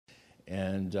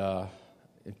And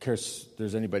in case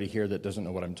there's anybody here that doesn't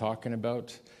know what I'm talking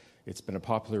about, it's been a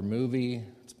popular movie,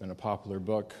 it's been a popular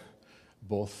book,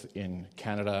 both in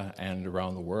Canada and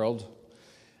around the world.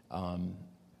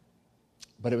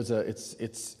 But it's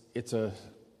a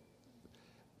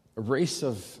race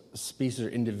of species or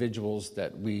individuals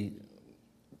that we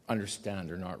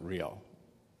understand are not real.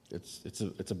 It's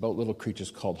about little creatures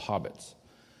called hobbits.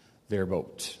 They're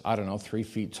about, 3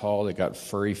 feet tall. They got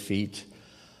furry feet.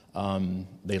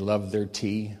 They love their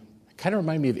tea. Kind of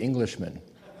remind me of Englishmen.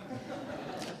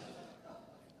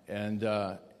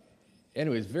 And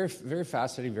anyways, very, very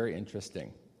fascinating, very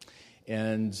interesting.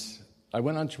 And I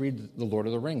went on to read The Lord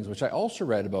of the Rings, which I also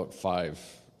read about 5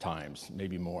 times,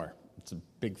 maybe more. It's a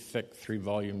big, thick,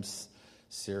 3-volume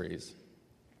series.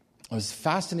 I was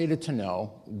fascinated to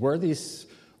know where these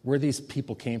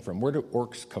people came from. Where do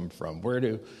orcs come from? Where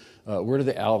do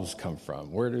the elves come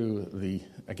from? Where do the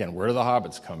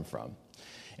hobbits come from?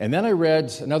 And then I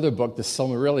read another book, The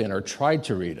Silmarillion, or tried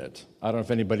to read it. I don't know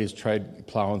if anybody's tried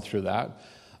plowing through that.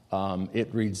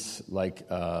 It reads like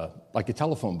a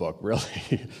telephone book,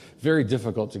 really. Very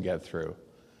difficult to get through.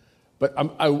 But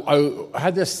I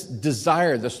had this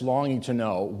desire, this longing to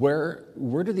know, where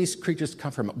do these creatures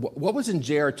come from? What was in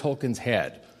J.R. Tolkien's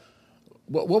head?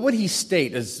 What would he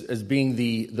state as being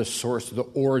the source, the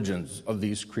origins of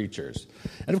these creatures?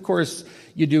 And of course,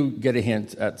 you do get a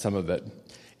hint at some of it.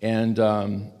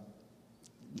 And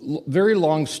very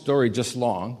long story, just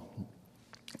long.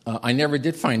 I never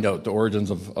did find out the origins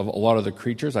of a lot of the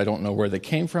creatures. I don't know where they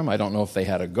came from. I don't know if they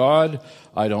had a god.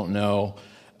 I don't know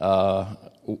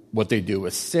what they do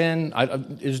with sin.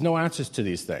 There's no answers to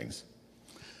these things.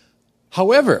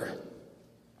 However,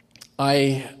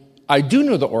 I do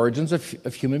know the origins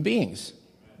of human beings,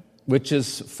 which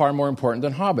is far more important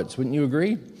than hobbits. Wouldn't you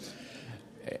agree?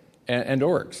 And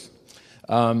orcs.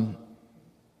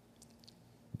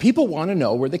 People want to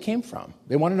know where they came from.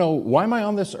 They want to know, why am I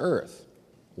on this earth?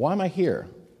 Why am I here?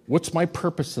 What's my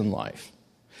purpose in life?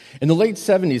 In the late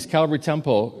 70s, Calvary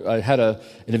Temple had an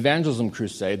evangelism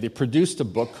crusade. They produced a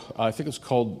book, I think it's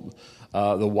called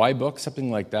The Why Book,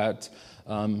 something like that.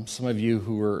 Some of you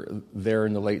who were there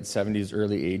in the late 70s,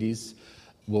 early 80s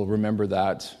will remember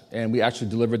that. And we actually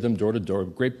delivered them door to door.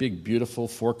 Great big, beautiful,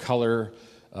 4-color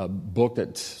book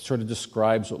that sort of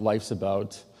describes what life's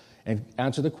about and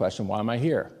answer the question, why am I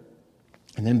here?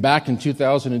 And then back in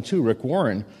 2002, Rick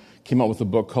Warren came out with a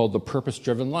book called The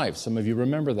Purpose-Driven Life. Some of you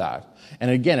remember that. And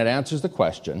again, it answers the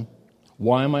question,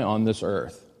 why am I on this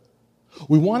earth?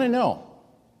 We want to know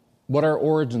what our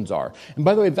origins are. And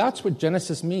by the way, that's what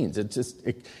Genesis means.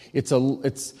 It's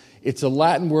a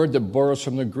Latin word that borrows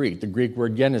from the Greek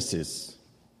word genesis,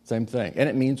 same thing, and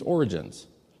it means origins.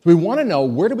 We want to know,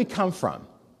 where do we come from?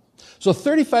 So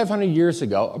 3,500 years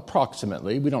ago,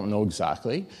 approximately, we don't know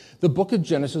exactly, the book of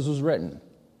Genesis was written.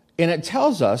 And it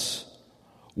tells us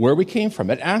where we came from.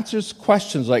 It answers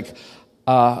questions like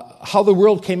how the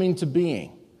world came into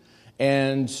being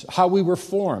and how we were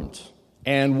formed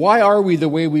and why are we the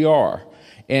way we are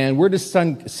and where does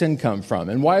sin come from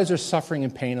and why is there suffering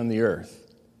and pain on the earth.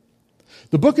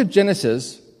 The book of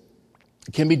Genesis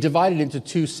can be divided into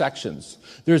 2 sections.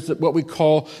 There's what we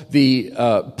call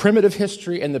the primitive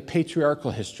history and the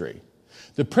patriarchal history.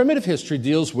 The primitive history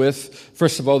deals with,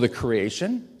 first of all, the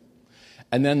creation,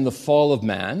 and then the fall of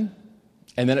man,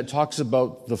 and then it talks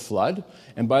about the flood.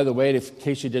 And by the way, in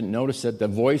case you didn't notice it, the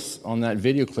voice on that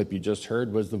video clip you just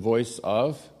heard was the voice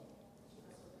of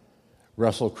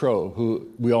Russell Crowe,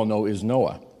 who we all know is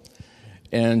Noah.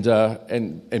 And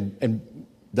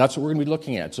that's what we're going to be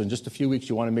looking at. So in just a few weeks,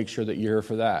 you want to make sure that you're here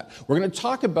for that. We're going to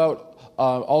talk about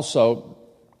also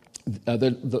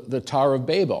the Tower of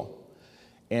Babel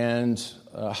and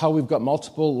how we've got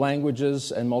multiple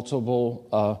languages and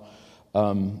multiple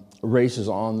races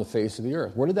on the face of the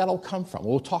earth. Where did that all come from?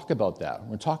 We'll talk about that.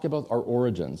 We'll talk about our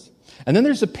origins. And then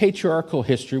there's a patriarchal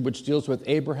history, which deals with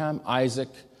Abraham, Isaac,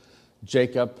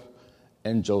 Jacob,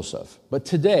 and Joseph. But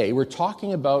today, we're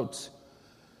talking about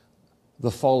the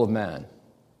fall of man.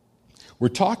 We're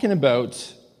talking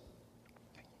about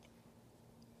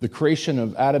the creation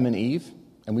of Adam and Eve,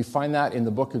 and we find that in the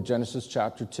book of Genesis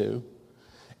chapter 2.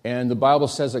 And the Bible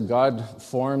says that God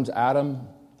formed Adam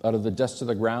out of the dust of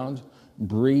the ground,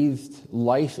 breathed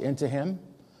life into him,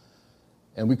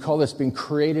 and we call this being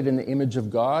created in the image of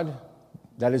God.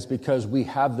 That is because we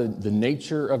have the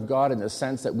nature of God in the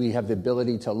sense that we have the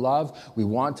ability to love. We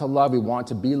want to love. We want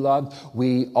to be loved.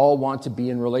 We all want to be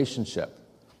in relationship.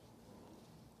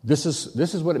 This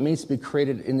is what it means to be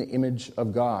created in the image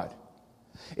of God.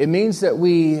 It means that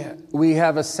we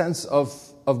have a sense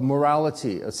of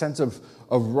morality, a sense of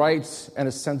right and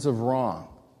a sense of wrong.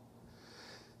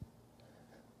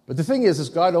 But the thing is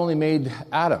God only made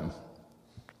Adam.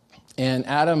 And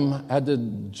Adam had the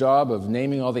job of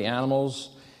naming all the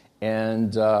animals.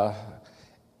 And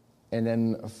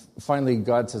then finally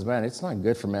God says, man, it's not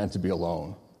good for man to be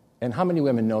alone. And how many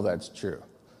women know that's true?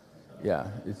 Yeah,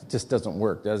 it just doesn't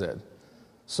work, does it?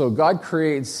 So God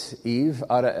creates Eve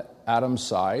out of Adam's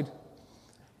side.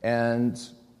 And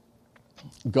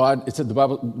God, it said the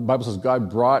Bible says God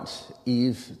brought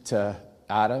Eve to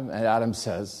Adam. And Adam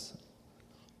says,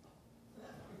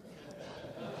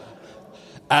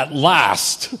 at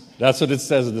last. That's what it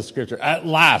says in the scripture. At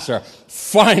last, or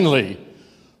finally,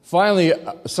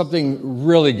 something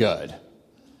really good.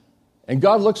 And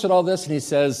God looks at all this and he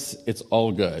says, it's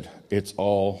all good. It's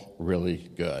all really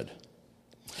good.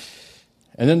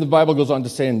 And then the Bible goes on to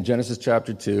say in Genesis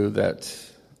chapter 2 that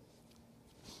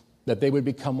they would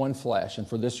become one flesh. And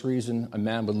for this reason, a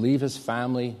man would leave his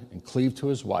family and cleave to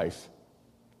his wife.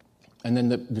 And then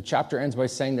the chapter ends by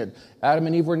saying that Adam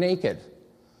and Eve were naked.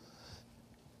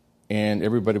 And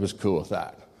everybody was cool with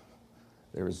that.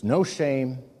 There was no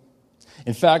shame.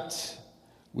 In fact,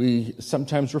 we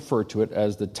sometimes refer to it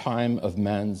as the time of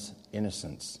man's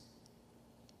innocence.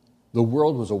 The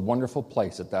world was a wonderful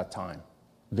place at that time.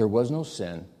 There was no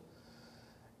sin.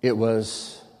 It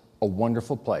was a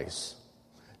wonderful place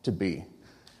to be.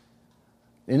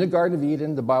 In the Garden of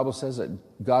Eden, the Bible says that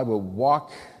God would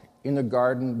walk in the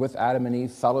garden with Adam and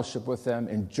Eve, fellowship with them,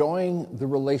 enjoying the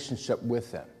relationship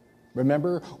with them.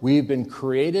 Remember, we've been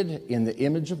created in the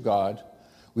image of God.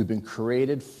 We've been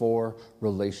created for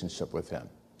relationship with him.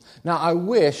 Now, I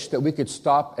wish that we could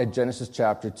stop at Genesis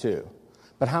chapter 2.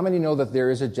 But how many know that there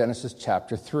is a Genesis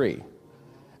chapter 3?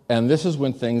 And this is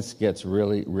when things gets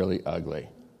really, really ugly.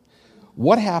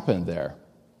 What happened there?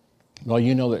 Well,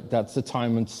 you know that's the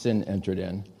time when sin entered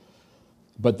in.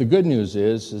 But the good news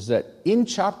is that in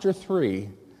chapter 3,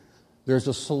 there's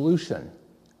a solution,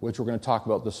 which we're going to talk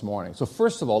about this morning. So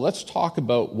first of all, let's talk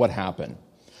about what happened.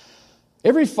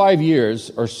 Every 5 years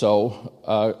or so,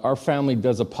 our family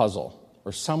does a puzzle.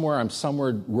 Or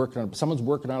someone's working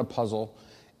on a puzzle,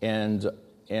 and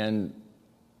I don't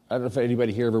know if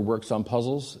anybody here ever works on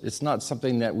puzzles. It's not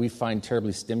something that we find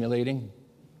terribly stimulating.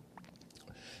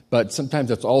 But sometimes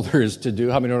that's all there is to do.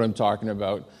 How many know what I'm talking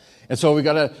about? And so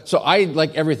I,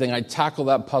 like everything, I tackle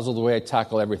that puzzle the way I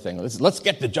tackle everything. Let's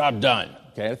get the job done.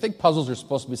 Okay, I think puzzles are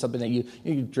supposed to be something that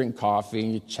you drink coffee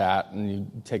and you chat and you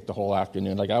take the whole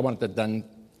afternoon. Like, I want that done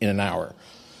in an hour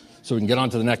so we can get on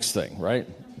to the next thing, right?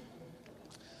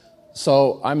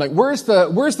 So I'm like, where's the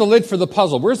lid for the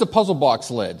puzzle? Where's the puzzle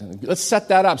box lid? Let's set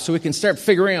that up so we can start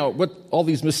figuring out what all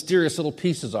these mysterious little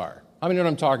pieces are. How many know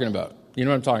what I'm talking about? You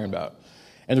know what I'm talking about?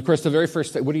 And of course, the very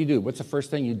first thing, what do? What's the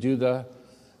first thing? You do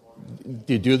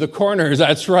the corners.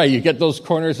 That's right. You get those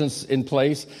corners in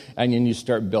place, and then you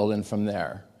start building from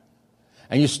there.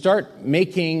 And you start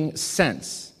making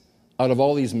sense out of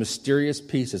all these mysterious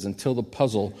pieces until the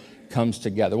puzzle comes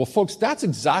together. Well, folks, that's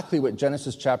exactly what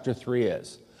Genesis chapter 3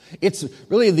 is. It's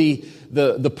really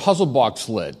the puzzle box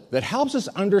lid that helps us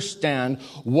understand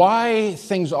why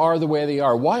things are the way they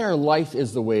are, why our life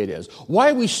is the way it is,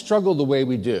 why we struggle the way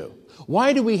we do.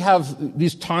 Why do we have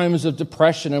these times of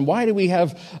depression, and why do we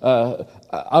have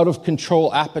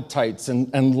out-of-control appetites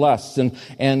and lusts,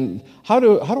 and how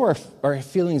do our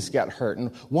feelings get hurt,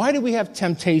 and why do we have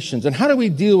temptations, and how do we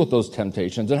deal with those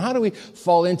temptations, and how do we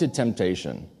fall into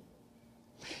temptation?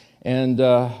 And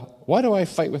why do I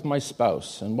fight with my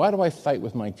spouse, and why do I fight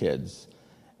with my kids,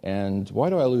 and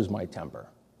why do I lose my temper?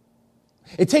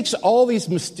 It takes all these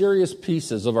mysterious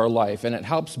pieces of our life, and it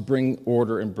helps bring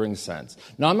order and bring sense.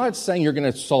 Now, I'm not saying you're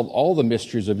going to solve all the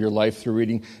mysteries of your life through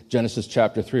reading Genesis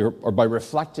chapter 3 or by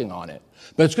reflecting on it,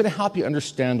 but it's going to help you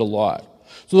understand a lot.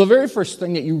 So the very first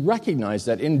thing that you recognize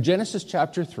that in Genesis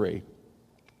chapter 3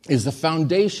 is the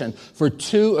foundation for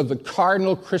two of the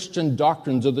cardinal Christian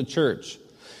doctrines of the church.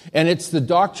 And it's the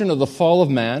doctrine of the fall of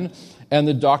man and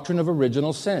the doctrine of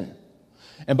original sin.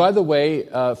 And by the way,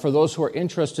 for those who are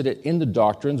interested in the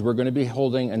doctrines, we're going to be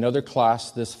holding another class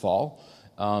this fall.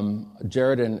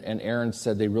 Jared and Aaron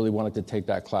said they really wanted to take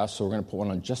that class, so we're going to put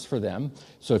one on just for them.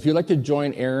 So if you'd like to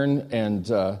join Aaron and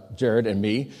Jared and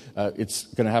me, it's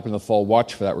going to happen in the fall.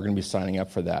 Watch for that. We're going to be signing up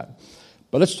for that.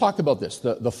 But let's talk about this,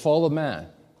 the fall of man.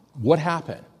 What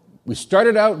happened? We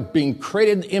started out being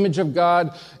created in the image of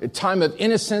God, a time of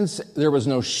innocence. There was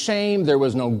no shame. There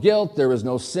was no guilt. There was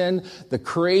no sin. The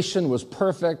creation was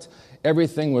perfect.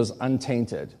 Everything was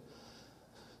untainted.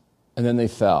 And then they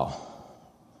fell.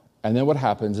 And then what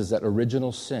happens is that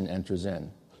original sin enters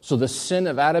in. So the sin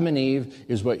of Adam and Eve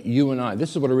is what you and I,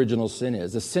 this is what original sin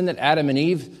is. The sin that Adam and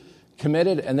Eve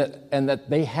committed and that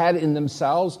they had in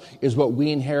themselves is what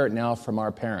we inherit now from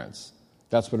our parents.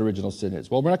 That's what original sin is.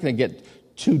 Well, we're not going to get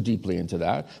too deeply into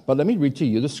that, but let me read to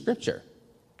you the scripture.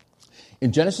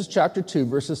 In Genesis chapter 2,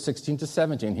 verses 16 to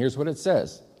 17, here's what it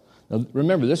says. Now,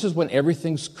 remember, this is when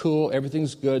everything's cool,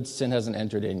 everything's good, sin hasn't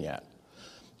entered in yet.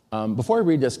 Before I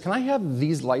read this, can I have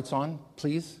these lights on,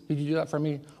 please? Could you do that for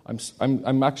me?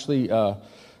 I'm actually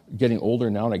getting older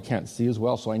now and I can't see as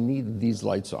well, so I need these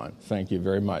lights on. Thank you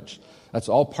very much. That's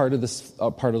all part of this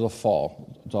part of the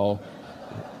fall. It's all.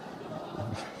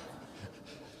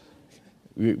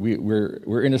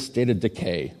 We're in a state of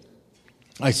decay.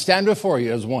 I stand before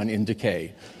you as one in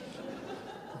decay.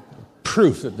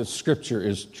 Proof that the scripture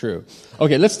is true.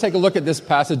 Okay, let's take a look at this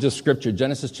passage of scripture,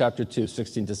 Genesis chapter 2,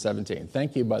 16 to 17.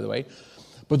 Thank you, by the way.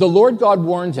 But the Lord God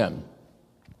warned him,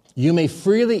 "You may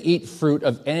freely eat fruit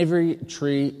of every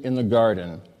tree in the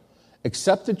garden,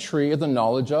 except the tree of the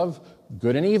knowledge of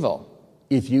good and evil.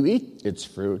 If you eat its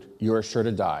fruit, you are sure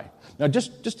to die." Now,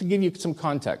 just to give you some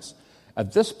context,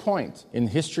 at this point in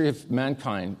the history of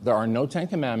mankind, there are no Ten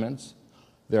Commandments,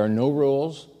 there are no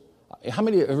rules. How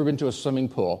many have ever been to a swimming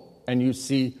pool and you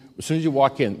see, as soon as you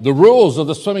walk in, the rules of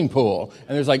the swimming pool,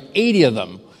 and there's like 80 of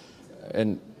them?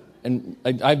 And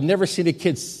I've never seen a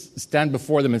kid stand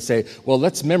before them and say, well,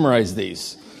 let's memorize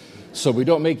these so we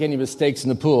don't make any mistakes in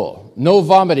the pool. No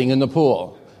vomiting in the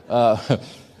pool.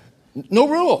 No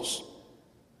rules.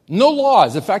 No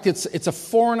laws. In fact, it's a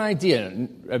foreign idea.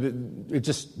 We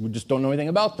just don't know anything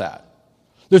about that.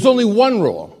 There's only one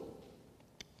rule.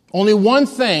 Only one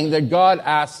thing that God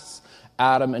asks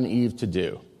Adam and Eve to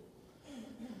do.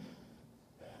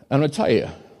 I'm going to tell you,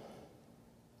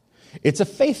 it's a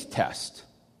faith test.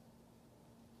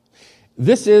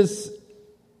 This is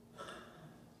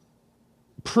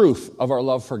proof of our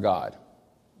love for God.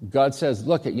 God says,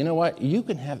 look, you know what? You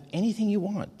can have anything you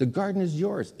want. The garden is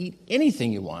yours. Eat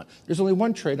anything you want. There's only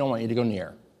one tree I don't want you to go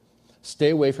near.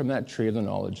 Stay away from that tree of the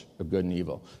knowledge of good and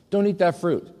evil. Don't eat that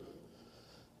fruit.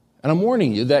 And I'm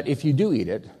warning you that if you do eat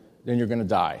it, then you're going to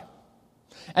die.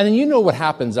 And then you know what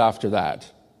happens after that.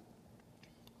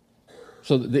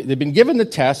 So they've been given the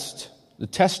test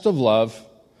of love.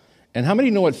 And how many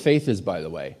know what faith is, by the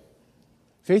way?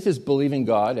 Faith is believing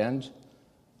God and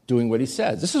doing what he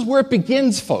says. This is where it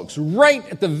begins, folks, right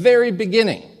at the very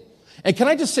beginning. And can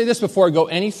I just say this before I go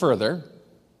any further?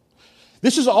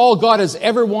 This is all God has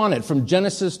ever wanted from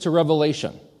Genesis to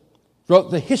Revelation. Throughout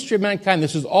the history of mankind,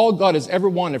 this is all God has ever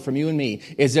wanted from you and me,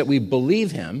 is that we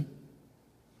believe him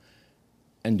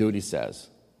and do what he says.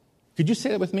 Could you say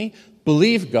that with me?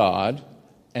 Believe God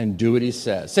and do what he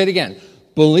says. Say it again.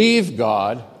 Believe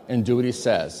God and do what he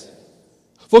says.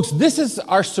 Folks, this is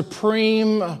our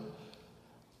supreme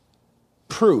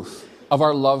proof of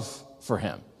our love for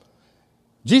him.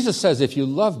 Jesus says, if you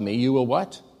love me, you will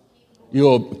what? You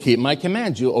will keep my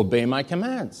commands. You will obey my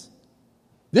commands.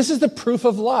 This is the proof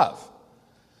of love.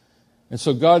 And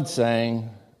so God's saying,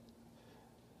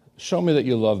 show me that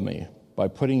you love me by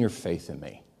putting your faith in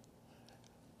me.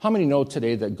 How many know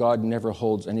today that God never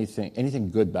holds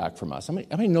anything good back from us? How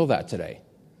many know that today?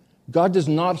 God does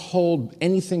not hold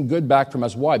anything good back from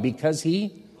us. Why? Because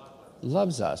he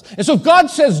loves us. And so God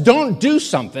says don't do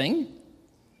something.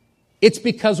 It's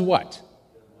because what?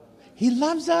 He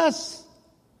loves us.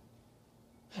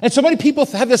 And so many people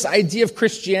have this idea of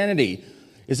Christianity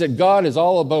is that God is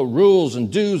all about rules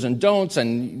and do's and don'ts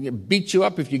and beat you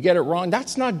up if you get it wrong.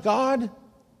 That's not God.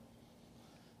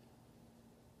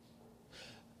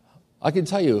 I can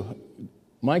tell you,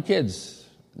 my kids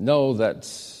know that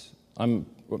I'm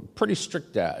a pretty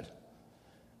strict dad.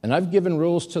 And I've given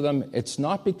rules to them. It's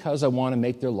not because I want to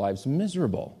make their lives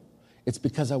miserable. It's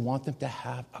because I want them to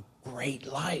have a great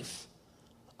life.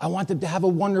 I want them to have a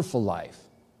wonderful life.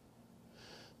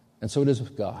 And so it is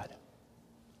with God.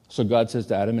 So God says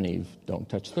to Adam and Eve, don't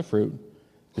touch the fruit,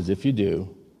 because if you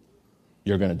do,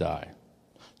 you're going to die.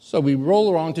 So we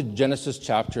roll around to Genesis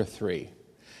chapter 3.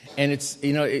 And it's,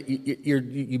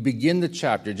 you begin the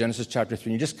chapter, Genesis chapter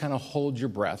 3, and you just kind of hold your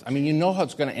breath. I mean, you know how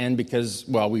it's going to end because,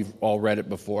 well, we've all read it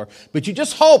before. But you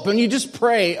just hope and you just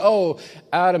pray, oh,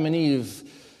 Adam and Eve,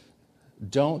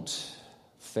 don't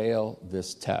fail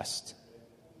this test.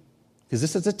 Because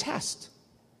this is a test.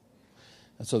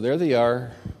 And so there they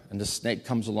are, and the snake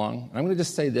comes along. And I'm going to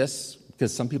just say this,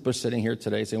 because some people are sitting here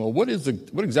today saying, well, what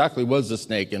exactly was the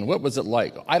snake, and what was it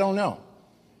like? I don't know.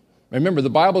 Remember, the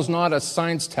Bible's not a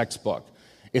science textbook.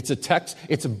 It's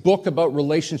a book about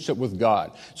relationship with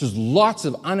God. So there's lots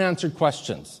of unanswered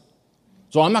questions.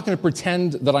 So I'm not going to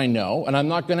pretend that I know, and I'm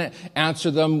not going to answer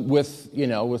them with,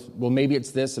 well, maybe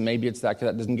it's this and maybe it's that,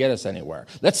 because that doesn't get us anywhere.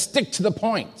 Let's stick to the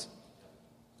point.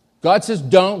 God says,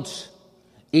 don't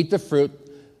eat the fruit.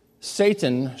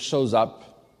 Satan shows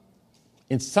up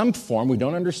in some form. We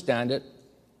don't understand it.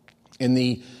 In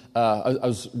the I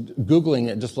was Googling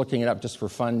it, just looking it up just for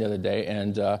fun the other day,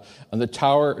 and on the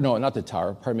tower, no, not the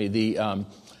tower, pardon me,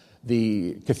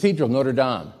 the Cathedral of Notre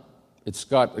Dame, it's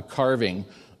got a carving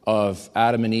of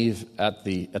Adam and Eve at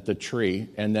the tree,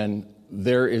 and then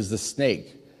there is the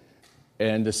snake,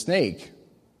 and the snake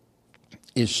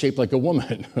is shaped like a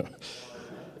woman.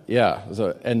 Yeah,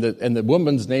 and the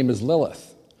woman's name is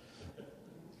Lilith,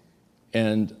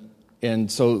 and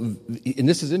so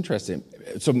this is interesting.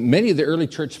 So many of the early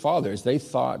church fathers, they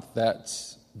thought that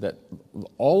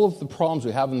all of the problems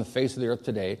we have on the face of the earth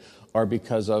today are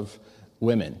because of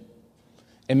women.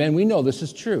 And men, we know this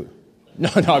is true. No,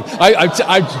 I'm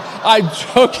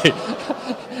joking.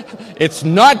 It's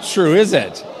not true, is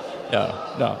it?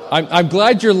 Yeah, no. I'm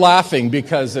glad you're laughing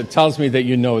because it tells me that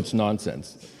you know it's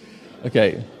nonsense.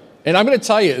 Okay, and I'm going to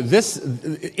tell you this: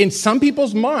 in some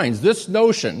people's minds, this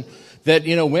notion that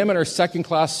women are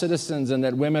second-class citizens and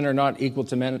that women are not equal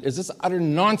to men is this utter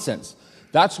nonsense.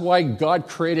 That's why God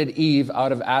created Eve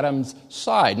out of Adam's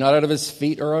side, not out of his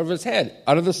feet or out of his head,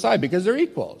 out of the side, because they're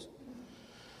equals.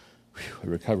 Whew, we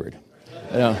recovered.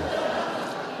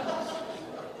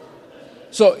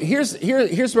 So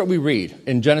here's what we read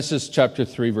in Genesis chapter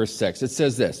 3, verse 6. It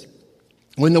says this: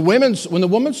 When the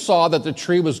woman saw that the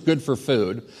tree was good for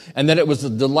food, and that it was a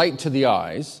delight to the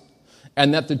eyes,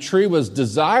 and that the tree was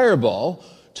desirable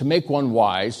to make one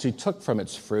wise, she took from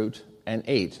its fruit and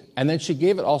ate. And then she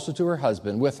gave it also to her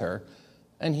husband with her,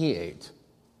 and he ate.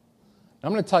 Now,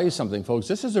 I'm going to tell you something, folks.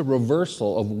 This is a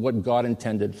reversal of what God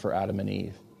intended for Adam and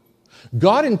Eve.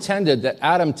 God intended that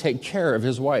Adam take care of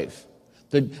his wife,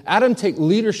 that Adam take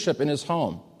leadership in his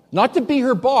home, not to be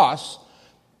her boss,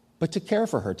 but to care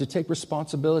for her, to take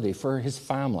responsibility for his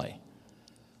family.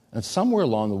 And somewhere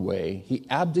along the way, he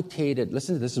abdicated.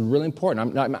 Listen, this is really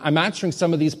important. I'm answering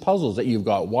some of these puzzles that you've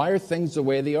got. Why are things the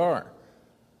way they are?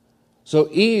 So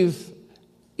Eve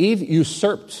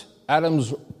usurped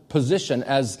Adam's position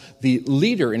as the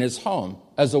leader in his home,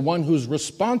 as the one who's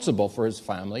responsible for his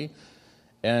family.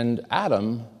 And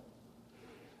Adam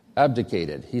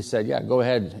abdicated. He said, yeah, go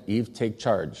ahead, Eve, take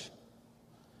charge.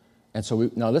 And so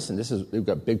now listen, we've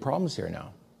got big problems here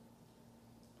now.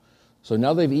 So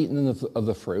now they've eaten of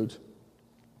the fruit.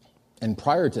 And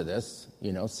prior to this,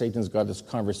 Satan's got this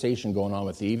conversation going on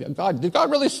with Eve. Did God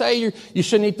really say you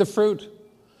shouldn't eat the fruit?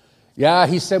 Yeah,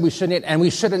 he said we shouldn't eat, and we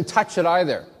shouldn't touch it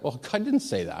either. Well, God didn't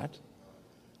say that.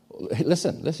 Hey,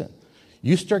 listen.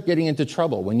 You start getting into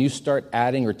trouble when you start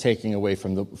adding or taking away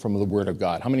from the Word of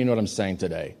God. How many know what I'm saying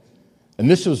today? And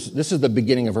this is the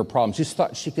beginning of her problem. She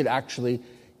thought she could actually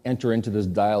enter into this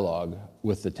dialogue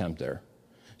with the tempter.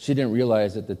 She didn't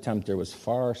realize that the tempter was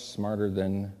far smarter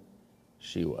than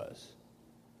she was.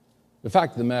 The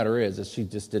fact of the matter is that she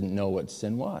just didn't know what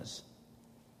sin was.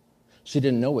 She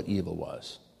didn't know what evil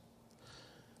was.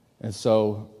 And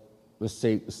so the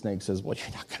snake says, well,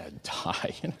 you're not going to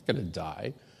die. You're not going to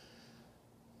die.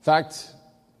 In fact,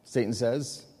 Satan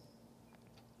says,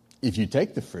 if you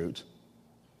take the fruit,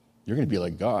 you're going to be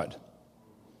like God.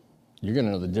 You're going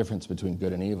to know the difference between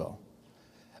good and evil.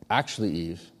 Actually,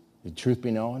 Eve, the truth be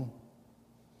known,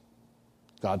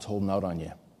 God's holding out on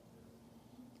you.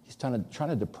 He's trying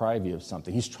to deprive you of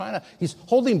something. He's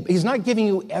not giving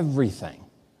you everything.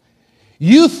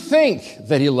 You think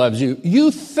that he loves you. You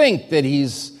think that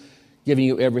he's giving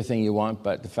you everything you want,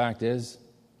 but the fact is,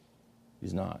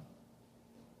 he's not.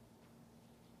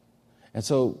 And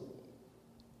so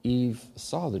Eve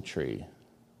saw the tree,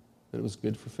 that it was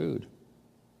good for food.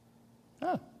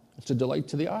 It's a delight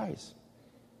to the eyes.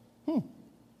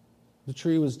 The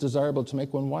tree was desirable to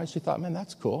make one wise. She thought, man,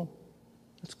 that's cool.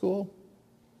 That's cool.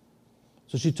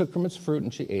 So she took from its fruit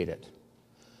and she ate it.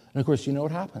 And of course, you know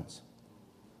what happens?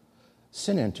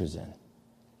 Sin enters in.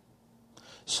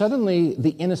 Suddenly, the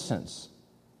innocence,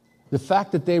 the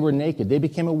fact that they were naked, they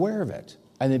became aware of it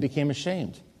and they became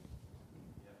ashamed.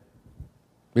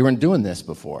 We weren't doing this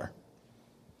before.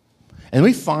 And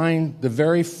we find the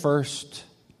very first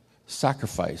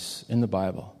sacrifice in the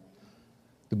Bible.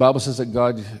 The Bible says that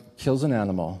God kills an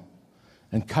animal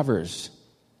and covers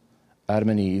Adam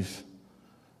and Eve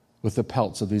with the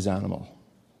pelts of these animals,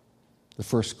 the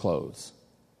first clothes.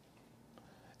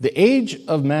 The age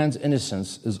of man's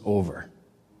innocence is over.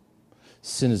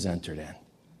 Sin has entered in.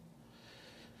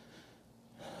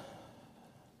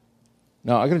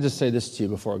 Now, I'm going to just say this to you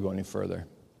before I go any further.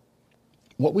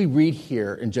 What we read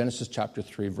here in Genesis chapter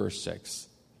 3, verse 6,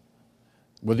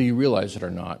 whether you realize it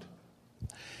or not,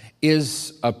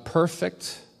 is a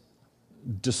perfect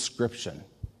description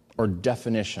or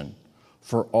definition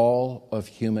for all of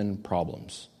human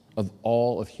problems, of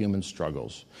all of human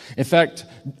struggles. In fact,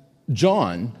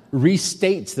 John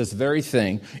restates this very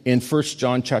thing in 1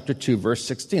 John chapter 2, verse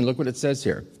 16. Look what it says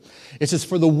here. It says,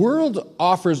 "For the world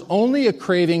offers only a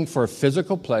craving for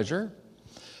physical pleasure,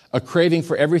 a craving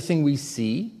for everything we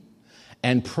see,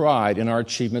 and pride in our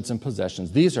achievements and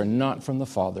possessions. These are not from the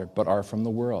Father, but are from the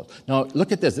world." Now,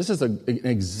 look at this. This is an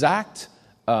exact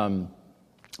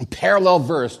parallel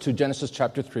verse to Genesis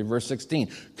chapter 3, verse 16.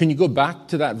 Can you go back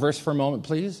to that verse for a moment,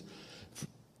 please?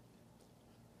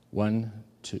 1,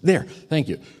 2. There. Thank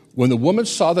you. "When the woman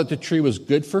saw that the tree was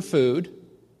good for food,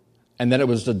 and that it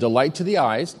was a delight to the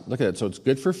eyes," look at it, so it's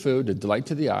good for food, a delight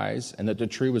to the eyes, and that the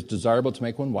tree was desirable to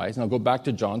make one wise. Now go back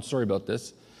to John, sorry about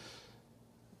this.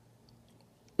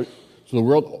 So the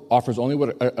world offers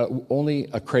only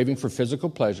a craving for physical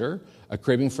pleasure, a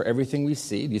craving for everything we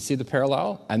see. Do you see the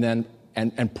parallel?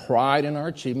 And pride in our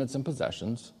achievements and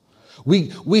possessions.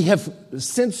 We have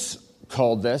since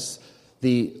called this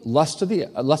the lust of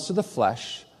the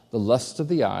flesh, the lust of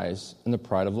the eyes, and the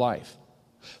pride of life.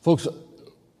 Folks,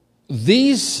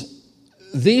 these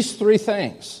three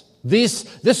things,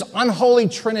 this unholy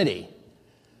trinity,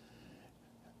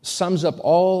 sums up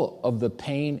all of the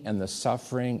pain and the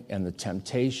suffering and the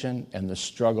temptation and the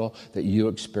struggle that you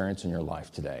experience in your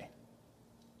life today.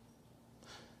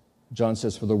 John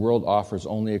says, "For the world offers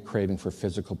only a craving for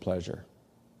physical pleasure,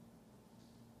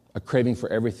 a craving for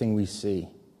everything we see,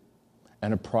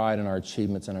 and a pride in our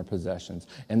achievements and our possessions."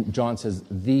 And John says,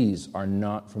 "These are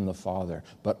not from the Father,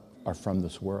 but are from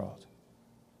this world."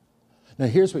 Now,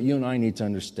 here's what you and I need to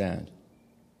understand.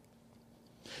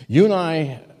 You and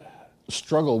I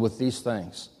struggle with these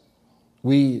things.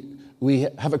 We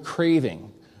have a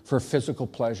craving for physical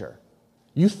pleasure.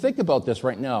 You think about this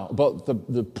right now, about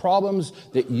the problems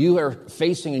that you are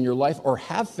facing in your life or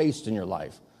have faced in your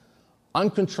life.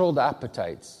 Uncontrolled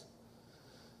appetites.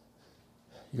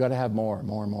 You got to have more.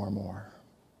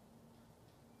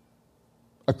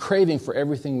 A craving for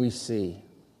everything we see.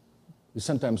 We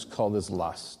sometimes call this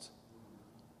lust.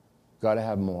 Got to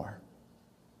have more.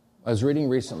 I was reading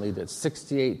recently that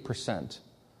 68%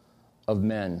 of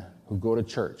men who go to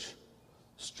church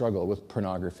struggle with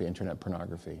pornography, internet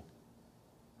pornography.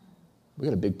 We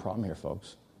got a big problem here,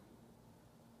 folks.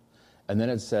 And then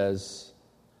it says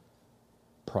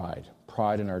pride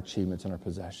in our achievements and our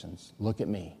possessions. Look at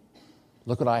me.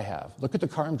 Look what I have. Look at the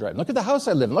car I'm driving. Look at the house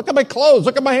I live in. Look at my clothes.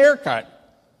 Look at my haircut.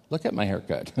 Look at my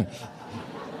haircut.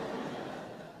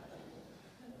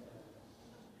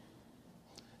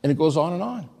 And it goes on and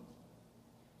on.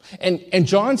 And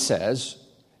John says,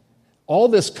 all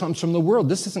this comes from the world.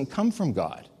 This doesn't come from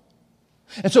God.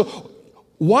 And so,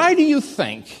 why do you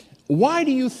think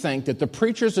that the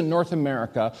preachers in North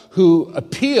America who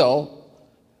appeal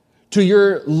to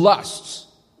your lusts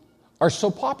are so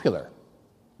popular?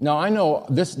 Now, I know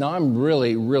this, now I'm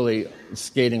really, really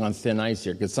skating on thin ice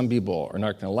here because some people are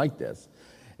not going to like this.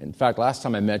 In fact, last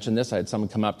time I mentioned this, I had someone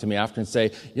come up to me after and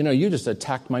say, you just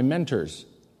attacked my mentors.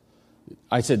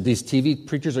 I said, "These TV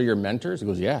preachers are your mentors?" He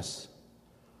goes, "Yes."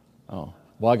 Oh,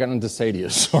 well, I got nothing to say to you.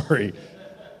 Sorry.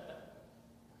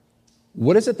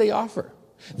 What is it they offer?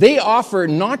 They offer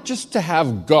not just to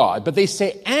have God, but they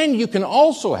say, and you can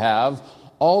also have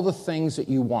all the things that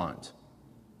you want.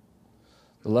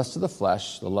 The lust of the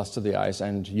flesh, the lust of the eyes,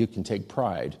 and you can take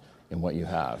pride in what you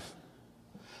have.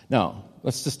 Now,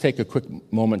 let's just take a quick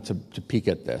moment to peek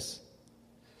at this.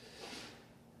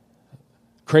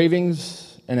 Cravings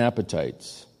and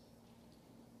appetites,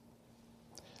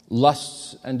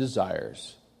 lusts and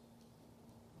desires,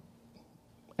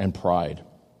 and pride.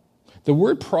 The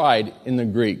word pride in the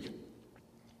Greek,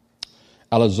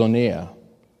 alazonia,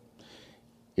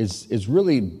 is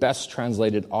really best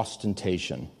translated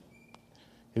ostentation.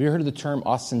 Have you heard of the term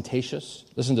ostentatious?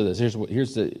 Listen to this.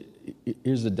 Here's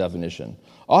the definition.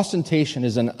 Ostentation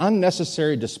is an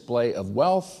unnecessary display of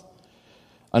wealth,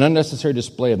 an unnecessary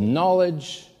display of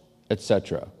knowledge,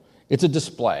 etc. It's a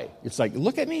display. It's like,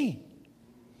 look at me.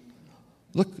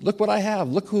 Look what I have.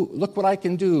 Look what I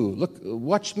can do. Look,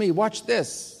 watch me. Watch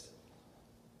this.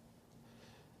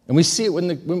 And we see it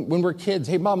when we're kids.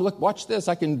 Hey, Mom, look, watch this.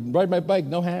 I can ride my bike,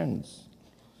 no hands.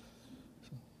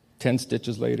 10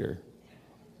 stitches later.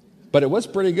 But it was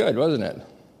pretty good, wasn't it?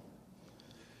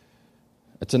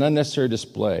 It's an unnecessary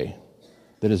display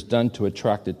that is done to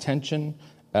attract attention,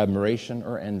 admiration,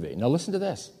 or envy. Now listen to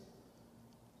this.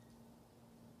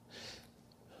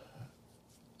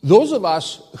 Those of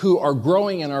us who are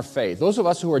growing in our faith, those of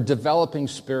us who are developing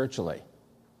spiritually,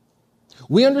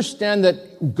 we understand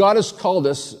that God has called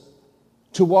us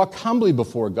to walk humbly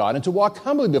before God. And to walk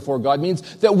humbly before God means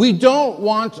that we don't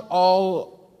want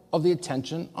all of the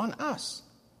attention on us.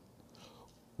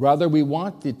 Rather, we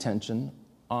want the attention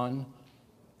on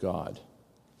God.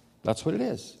 That's what it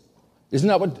is. Isn't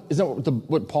that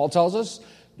what Paul tells us?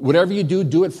 Whatever you do,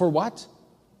 do it for what?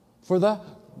 For the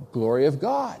glory of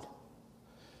God.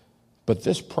 But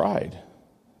this pride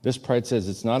says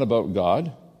it's not about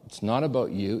God, it's not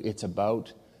about you, it's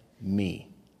about me.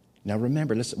 Now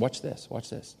remember, listen, watch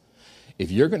this. If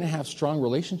you're going to have strong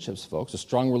relationships, folks, a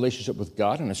strong relationship with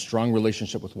God and a strong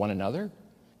relationship with one another,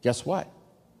 guess what?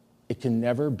 It can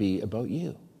never be about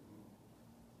you.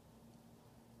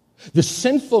 The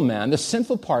sinful man, the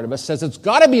sinful part of us says it's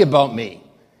got to be about me.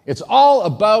 It's all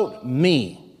about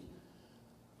me.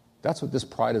 That's what this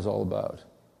pride is all about.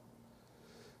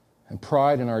 And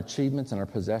pride in our achievements and our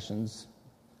possessions,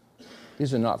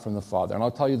 these are not from the Father. And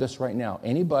I'll tell you this right now.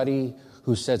 Anybody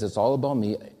who says it's all about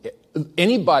me,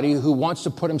 anybody who wants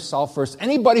to put himself first,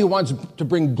 anybody who wants to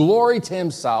bring glory to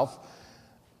himself,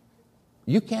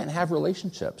 you can't have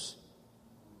relationships.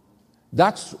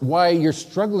 That's why you're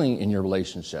struggling in your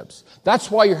relationships.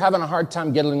 That's why you're having a hard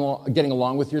time getting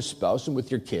along with your spouse and with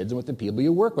your kids and with the people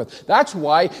you work with. That's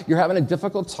why you're having a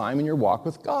difficult time in your walk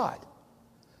with God.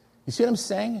 You see what I'm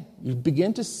saying? You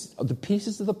begin to, the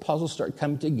pieces of the puzzle start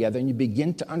coming together and you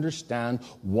begin to understand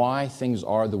why things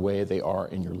are the way they are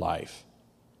in your life.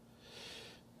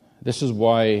 This is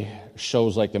why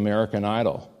shows like American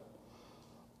Idol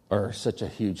are such a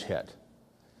huge hit.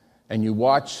 And you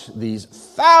watch these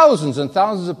thousands and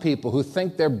thousands of people who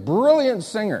think they're brilliant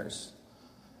singers.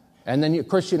 And then, of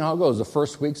course, you know how it goes. The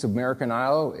first weeks of American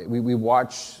Idol, we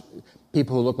watch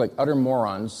people who look like utter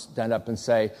morons stand up and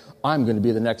say, I'm going to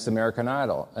be the next American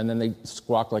Idol. And then they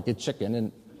squawk like a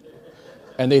chicken.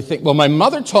 And they think, well, my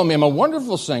mother told me I'm a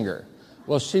wonderful singer.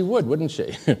 Well, she would, wouldn't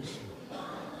she?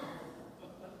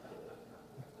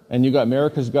 And you got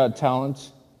America's Got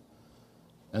Talent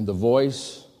and The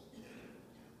Voice.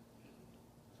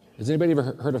 Has anybody ever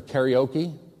heard of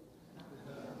karaoke?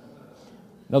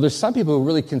 Now, there's some people who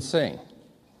really can sing.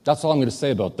 That's all I'm going to say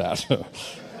about that.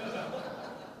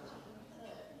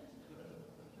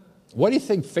 What do you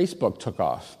think Facebook took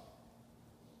off?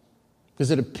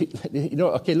 Because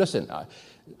okay, listen.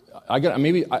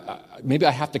 Maybe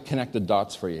I have to connect the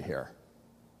dots for you here.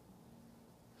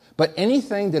 But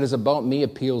anything that is about me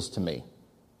appeals to me.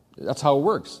 That's how it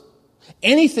works.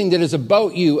 Anything that is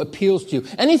about you appeals to you.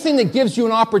 Anything that gives you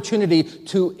an opportunity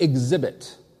to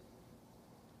exhibit,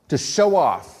 to show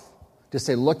off, to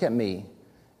say, look at me,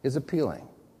 is appealing.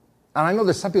 And I know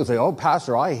there's some people say, oh,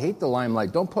 Pastor, I hate the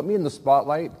limelight. Don't put me in the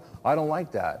spotlight. I don't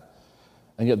like that.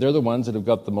 And yet they're the ones that have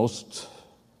got the most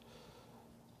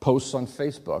posts on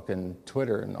Facebook and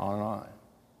Twitter and on and on.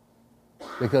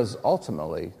 Because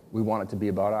ultimately, we want it to be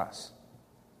about us.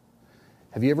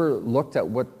 Have you ever looked at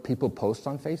what people post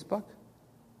on Facebook?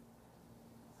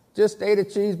 Just ate a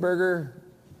cheeseburger.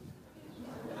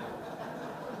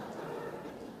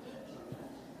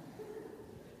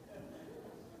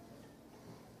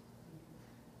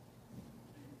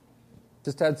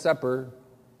 Just had supper.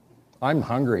 I'm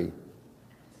hungry.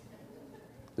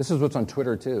 This is what's on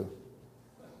Twitter, too.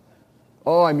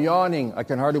 Oh, I'm yawning. I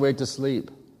can hardly wait to sleep.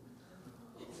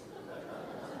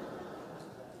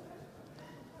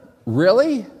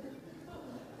 Really?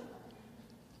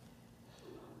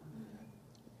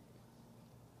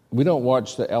 We don't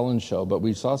watch the Ellen Show, but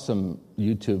we saw some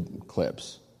YouTube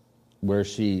clips where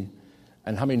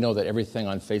and how many know that everything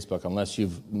on Facebook, unless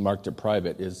you've marked it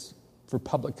private, is for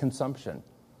public consumption?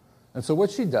 And so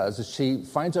what she does is she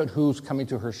finds out who's coming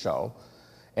to her show,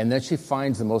 and then she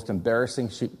finds the most embarrassing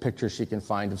pictures she can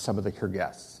find of some of her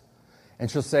guests. And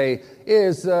she'll say,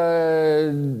 is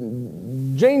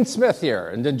Jane Smith here?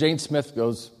 And then Jane Smith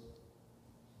goes,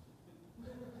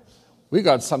 we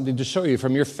got something to show you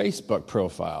from your Facebook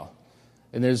profile.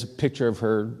 And there's a picture of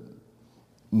her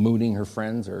mooning her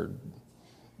friends or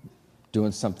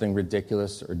doing something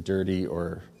ridiculous or dirty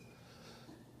or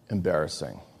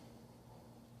embarrassing.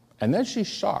 And then she's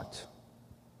shocked.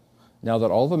 Now that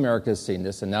all of America has seen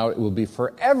this, and now it will be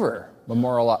forever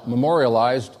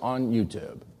memorialized on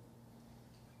YouTube.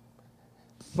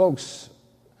 Folks,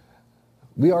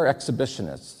 we are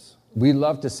exhibitionists. We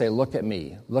love to say, look at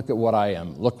me, look at what I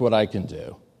am, look what I can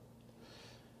do.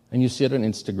 And you see it on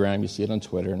Instagram, you see it on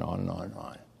Twitter, and on and on and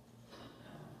on.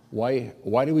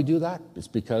 Why do we do that? It's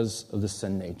because of the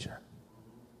sin nature.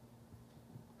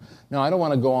 Now, I don't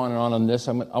want to go on and on this.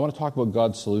 I want to talk about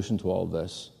God's solution to all of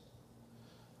this.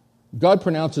 God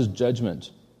pronounces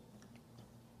judgment.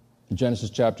 In Genesis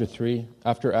chapter 3,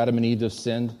 after Adam and Eve have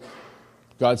sinned,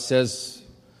 God says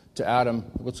to Adam,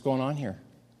 what's going on here?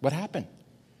 What happened?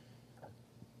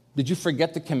 Did you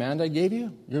forget the command I gave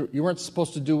you? You weren't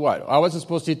supposed to do what? I wasn't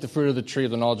supposed to eat the fruit of the tree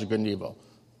of the knowledge of good and evil.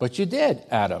 But you did,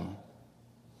 Adam.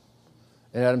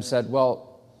 And Adam said,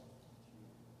 well,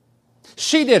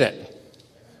 She did it.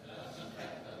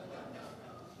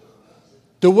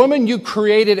 The woman you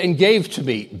created and gave to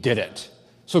me did it.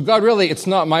 So God, really, it's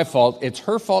not my fault. It's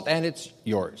her fault and it's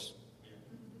yours.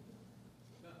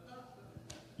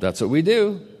 That's what we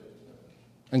do.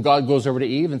 And God goes over to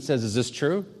Eve and says, is this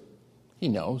true? He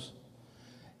knows.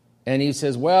 And he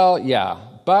says, well, yeah,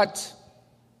 but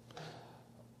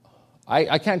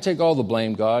I can't take all the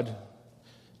blame, God.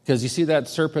 Because you see that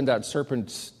serpent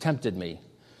tempted me.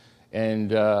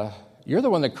 And you're the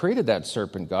one that created that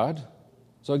serpent, God.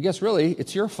 So I guess really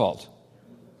it's your fault.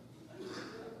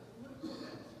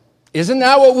 Isn't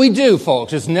that what we do,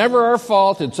 folks? It's never our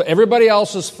fault. It's everybody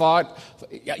else's fault.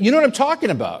 You know what I'm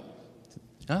talking about.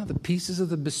 The pieces of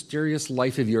the mysterious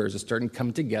life of yours are starting to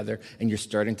come together, and you're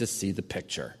starting to see the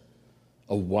picture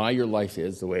of why your life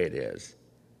is the way it is.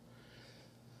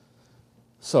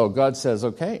 So God says,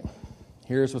 okay,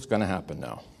 here's what's going to happen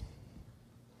now.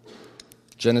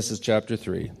 Genesis chapter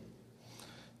 3.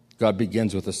 God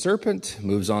begins with the serpent,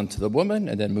 moves on to the woman,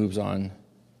 and then moves on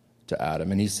to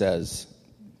Adam. And he says,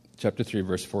 chapter 3,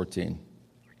 verse 14,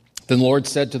 then the Lord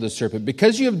said to the serpent,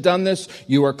 because you have done this,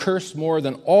 you are cursed more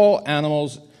than all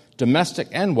animals, domestic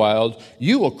and wild.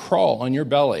 You will crawl on your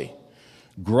belly,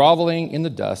 groveling in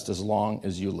the dust as long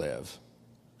as you live.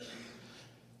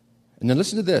 And then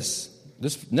listen to this.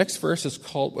 This next verse is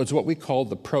what we call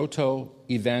the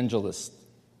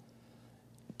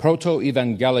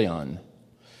proto-evangelion.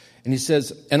 And he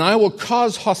says, and I will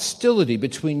cause hostility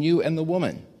between you and the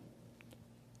woman,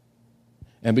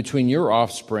 and between your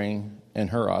offspring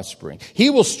and her offspring. He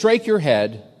will strike your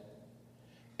head,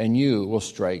 and you will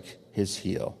strike his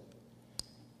heel.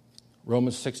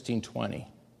 Romans 16:20.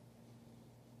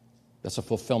 That's a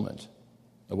fulfillment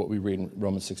of what we read in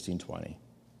Romans 16:20.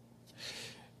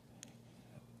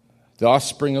 The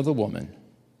offspring of the woman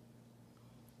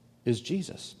is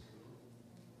Jesus.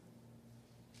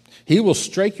 He will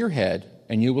strike your head,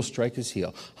 and you will strike his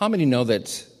heel. How many know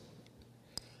that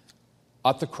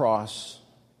at the cross,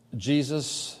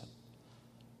 Jesus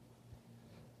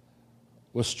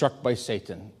was struck by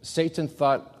Satan? Satan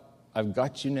thought, I've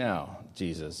got you now,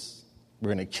 Jesus.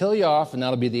 We're going to kill you off, and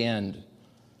that'll be the end.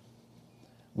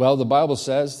 Well, the Bible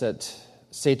says that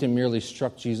Satan merely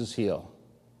struck Jesus' heel,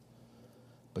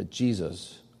 but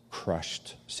Jesus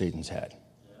crushed Satan's head.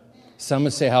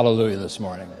 Someone say hallelujah this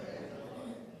morning.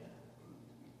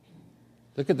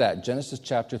 Look at that, Genesis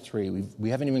chapter 3. We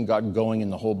haven't even gotten going in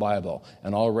the whole Bible,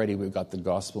 and already we've got the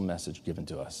gospel message given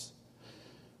to us.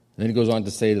 And then he goes on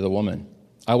to say to the woman,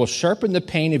 I will sharpen the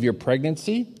pain of your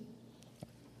pregnancy.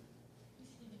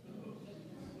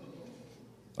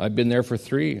 I've been there for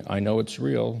 3. I know it's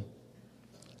real.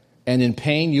 And in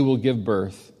pain you will give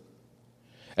birth.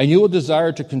 And you will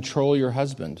desire to control your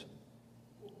husband.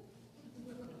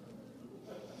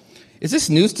 Is this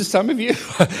news to some of you?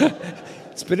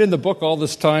 It's been in the book all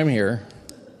this time here.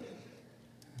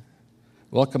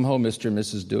 Welcome home, Mr. and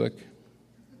Mrs. Dewick.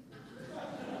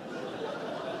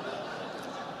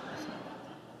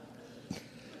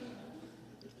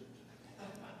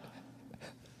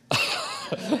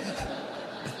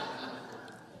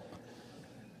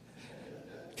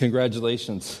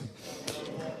 Congratulations.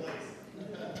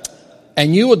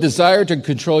 And you will desire to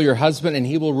control your husband, and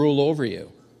he will rule over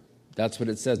you. That's what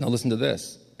it says. Now listen to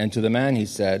this. And to the man he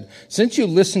said, since you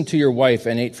listened to your wife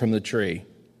and ate from the tree.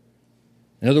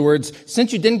 In other words,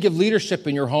 since you didn't give leadership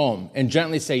in your home and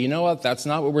gently say, you know what, that's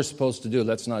not what we're supposed to do.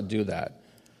 Let's not do that.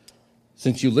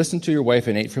 Since you listened to your wife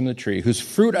and ate from the tree, whose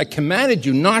fruit I commanded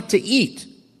you not to eat,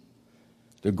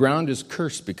 the ground is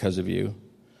cursed because of you.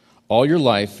 All your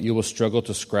life you will struggle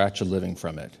to scratch a living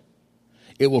from it.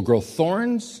 It will grow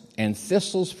thorns and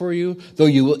thistles for you, though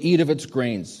you will eat of its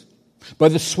grains. By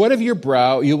the sweat of your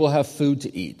brow you will have food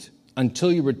to eat,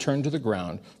 until you return to the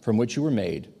ground from which you were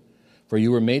made. For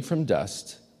you were made from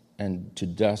dust, and to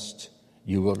dust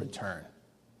you will return.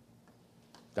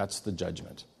 That's the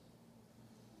judgment.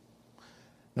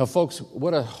 Now, folks,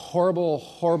 what a horrible,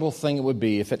 horrible thing it would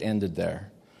be if it ended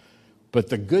there. But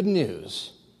the good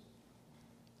news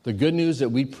that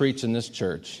we preach in this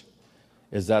church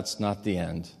is that's not the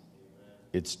end.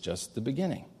 It's just the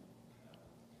beginning.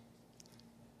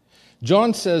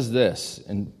 John says this,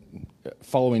 in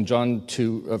following 1 John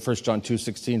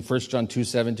 2:16, 1 John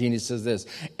 2:17, he says this,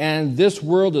 and this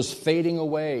world is fading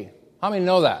away. How many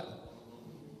know that?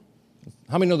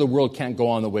 How many know the world can't go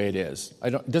on the way it is?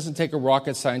 It doesn't take a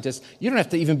rocket scientist. You don't have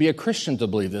to even be a Christian to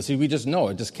believe this. We just know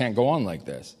it just can't go on like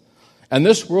this. And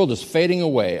this world is fading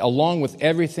away, along with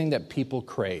everything that people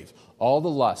crave. All the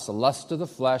lust of the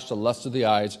flesh, the lust of the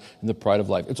eyes, and the pride of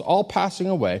life. It's all passing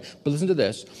away. But listen to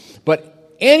this.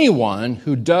 But anyone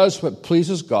who does what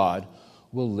pleases God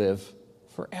will live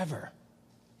forever.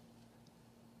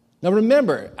 Now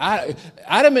remember,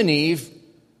 Adam and Eve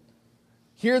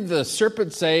hear the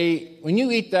serpent say, when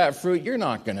you eat that fruit, you're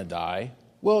not going to die.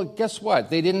 Well, guess what?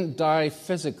 They didn't die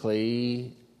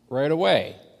physically right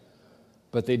away,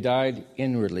 but they died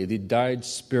inwardly. They died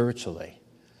spiritually.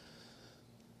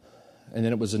 And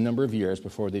then it was a number of years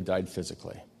before they died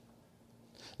physically.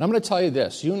 Now I'm going to tell you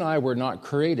this. You and I were not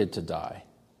created to die.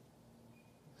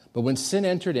 But when sin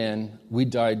entered in, we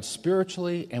died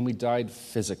spiritually and we died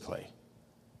physically.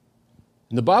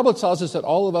 And the Bible tells us that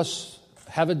all of us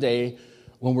have a day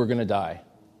when we're going to die.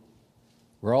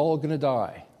 We're all going to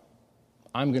die.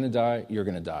 I'm going to die. You're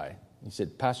going to die. He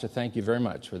said, Pastor, thank you very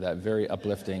much for that very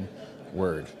uplifting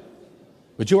word.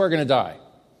 But you are going to die.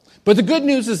 But the good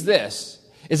news is this,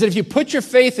 is that if you put your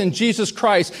faith in Jesus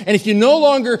Christ, and if you no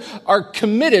longer are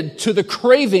committed to the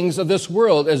cravings of this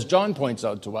world, as John points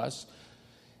out to us,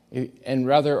 and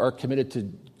rather are committed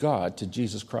to God, to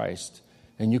Jesus Christ,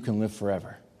 then you can live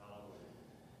forever.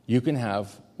 You can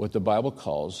have what the Bible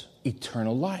calls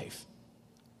eternal life.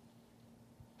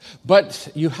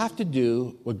 But you have to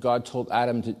do what God told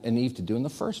Adam and Eve to do in the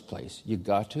first place. You've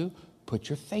got to put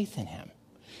your faith in him.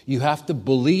 You have to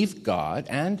believe God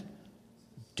and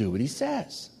do what he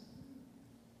says.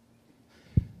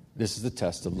 This is the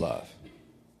test of love.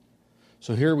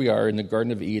 So here we are in the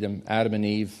Garden of Eden. Adam and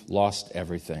Eve lost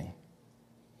everything.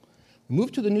 We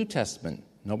move to the New Testament.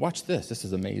 Now watch this. This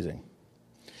is amazing.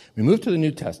 We move to the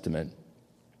New Testament,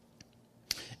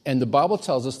 and the Bible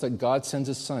tells us that God sends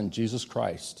his son, Jesus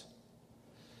Christ.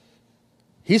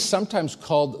 He's sometimes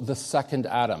called the second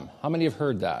Adam. How many have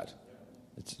heard that?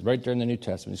 It's right there in the New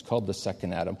Testament. He's called the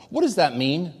second Adam. What does that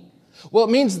mean? Well,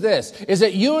 it means this, is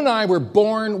that you and I were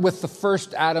born with the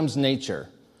first Adam's nature,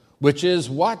 which is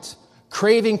what?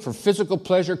 Craving for physical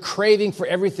pleasure, craving for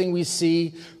everything we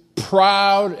see,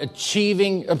 proud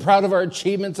of our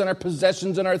achievements and our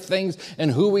possessions and our things and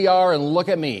who we are, and look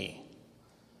at me.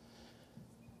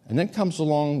 And then comes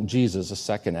along Jesus, a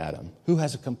second Adam, who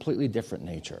has a completely different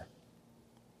nature.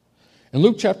 In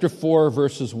Luke chapter 4,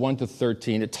 verses 1 to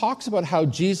 13, it talks about how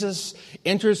Jesus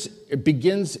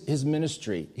begins his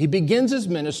ministry. He begins his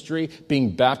ministry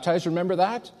being baptized, remember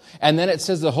that? And then it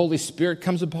says the Holy Spirit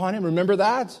comes upon him, remember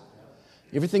that?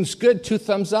 Everything's good, 2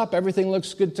 thumbs up, everything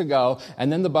looks good to go. And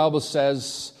then the Bible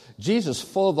says, Jesus,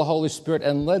 full of the Holy Spirit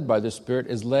and led by the Spirit,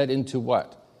 is led into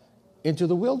what? Into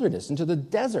the wilderness, into the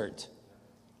desert.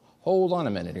 Hold on a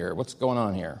minute here. What's going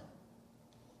on here?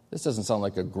 This doesn't sound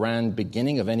like a grand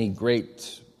beginning of any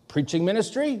great preaching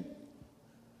ministry.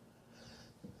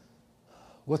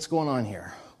 What's going on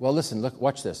here? Well, listen, look,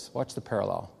 watch this. Watch the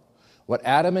parallel. What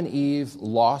Adam and Eve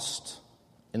lost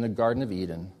in the Garden of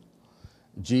Eden,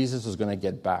 Jesus is going to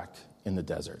get back in the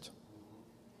desert.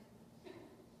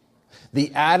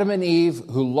 The Adam and Eve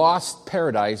who lost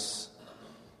paradise,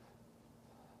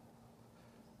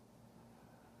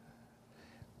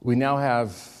 we now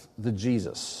have the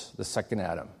Jesus, the second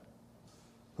Adam,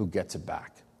 who gets it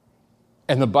back.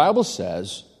 And the Bible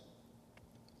says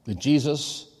that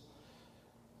Jesus,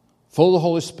 full of the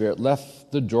Holy Spirit,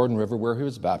 left the Jordan River where he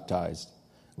was baptized,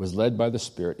 was led by the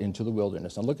Spirit into the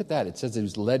wilderness. Now look at that. It says he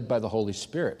was led by the Holy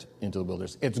Spirit into the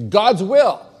wilderness. It's God's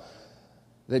will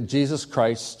that Jesus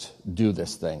Christ do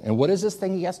this thing. And what is this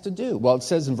thing he has to do? Well, it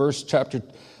says in verse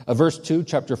 2,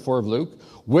 chapter 4 of Luke,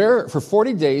 where for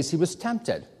 40 days he was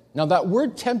tempted. Now that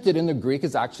word tempted in the Greek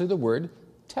is actually the word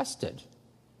tested.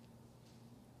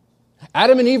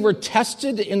 Adam and Eve were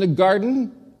tested in the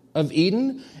Garden of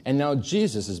Eden, and now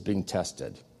Jesus is being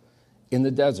tested in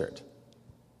the desert.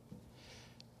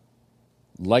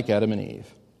 Like Adam and Eve.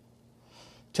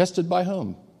 Tested by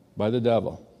whom? By the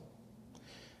devil.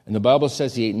 And the Bible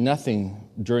says he ate nothing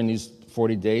during these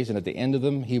 40 days, and at the end of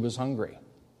them, he was hungry.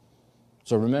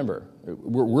 So remember,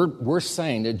 we're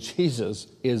saying that Jesus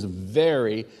is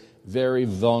very, very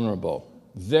vulnerable.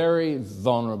 Very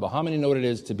vulnerable. How many know what it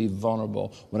is to be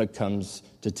vulnerable when it comes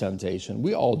to temptation?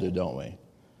 We all do, don't we?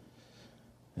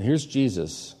 And here's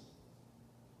Jesus,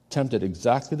 tempted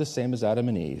exactly the same as Adam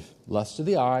and Eve. Lust of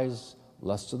the eyes,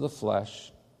 lust of the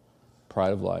flesh,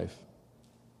 pride of life.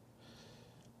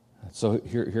 So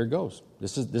here it goes.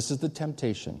 This is the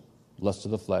temptation, lust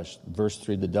of the flesh. Verse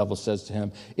 3, the devil says to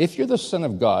him, if you're the Son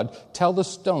of God, tell the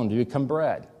stone to become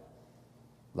bread.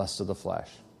 Lust of the flesh.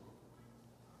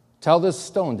 Tell this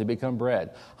stone to become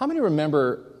bread. How many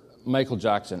remember Michael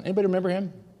Jackson? Anybody remember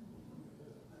him?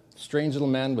 Strange little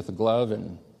man with a glove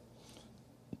and,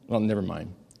 well, never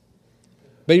mind.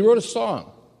 But he wrote a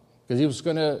song because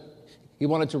he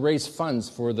wanted to raise funds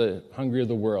for the hungry of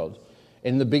the world.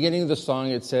 In the beginning of the song,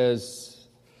 he says,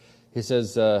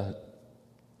 to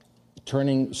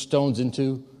turning stones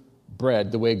into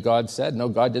bread the way God said? No,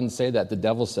 God didn't say that. The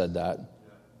devil said that.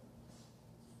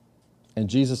 And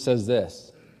Jesus says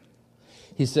this.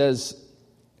 He says,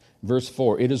 verse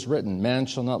 4, it is written, man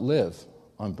shall not live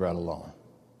on bread alone,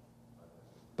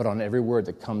 but on every word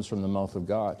that comes from the mouth of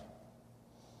God.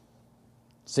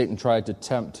 Satan tried to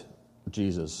tempt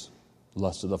Jesus,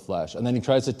 lust of the flesh. And then he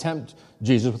tries to tempt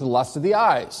Jesus with the lust of the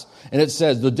eyes. And it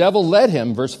says, the devil led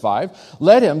him, verse 5,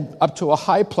 led him up to a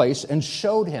high place and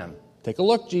showed him. Take a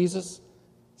look, Jesus.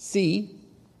 See.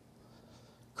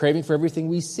 Craving for everything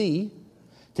we see.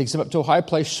 Takes him up to a high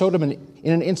place, showed him in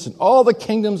an instant all the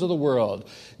kingdoms of the world.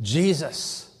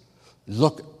 Jesus,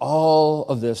 look, all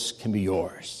of this can be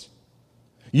yours.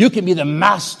 You can be the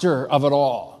master of it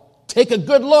all. Take a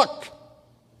good look.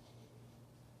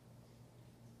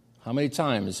 How many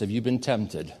times have you been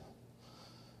tempted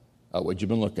at what you've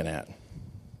been looking at?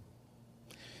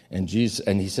 And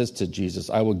he says to Jesus,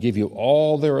 I will give you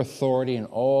all their authority and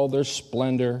all their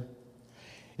splendor.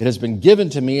 It has been given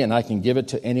to me, and I can give it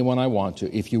to anyone I want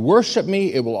to. If you worship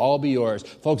me, it will all be yours.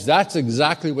 Folks, that's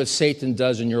exactly what Satan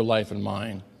does in your life and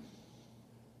mine.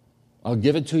 I'll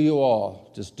give it to you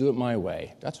all. Just do it my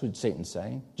way. That's what Satan's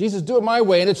saying. Jesus, do it my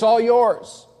way, and it's all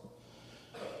yours.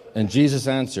 And Jesus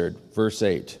answered, verse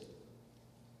 8,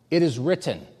 it is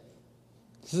written.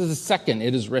 This is the second,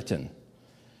 it is written.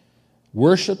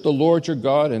 Worship the Lord your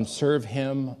God and serve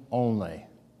him only.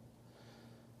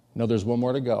 No, there's one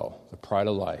more to go, the pride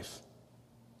of life.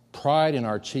 Pride in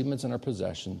our achievements and our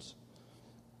possessions.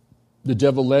 The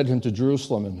devil led him to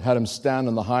Jerusalem and had him stand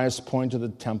on the highest point of the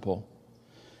temple.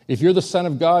 If you're the Son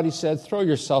of God, he said, throw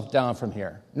yourself down from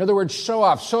here. In other words, show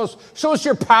off. Show us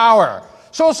your power.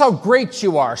 Show us how great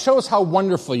you are. Show us how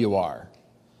wonderful you are.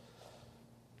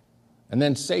 And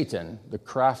then Satan, the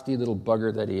crafty little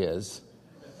bugger that he is,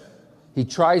 he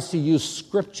tries to use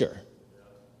Scripture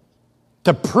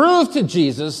to prove to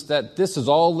Jesus that this is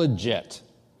all legit.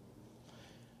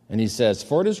 And he says,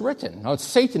 for it is written. Now,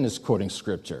 Satan is quoting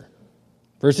Scripture.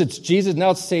 First it's Jesus,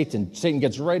 now it's Satan. Satan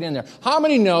gets right in there. How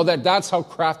many know that that's how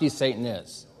crafty Satan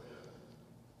is?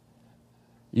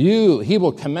 He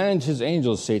will command his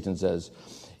angels, Satan says.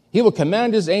 He will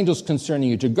command his angels concerning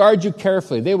you to guard you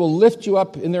carefully. They will lift you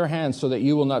up in their hands so that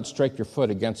you will not strike your foot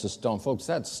against a stone. Folks,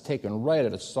 that's taken right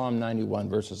out of Psalm 91,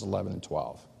 verses 11 and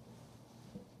 12.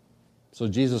 So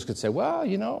Jesus could say, well,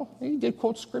 he did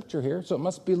quote Scripture here, so it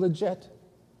must be legit.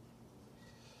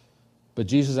 But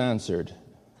Jesus answered,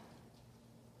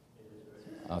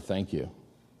 thank you.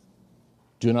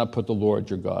 Do not put the Lord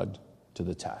your God to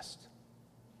the test.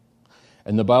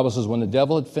 And the Bible says, when the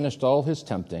devil had finished all his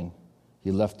tempting,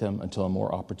 he left him until a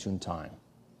more opportune time.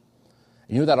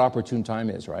 You know what that opportune time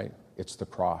is, right? It's the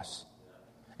cross.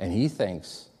 And he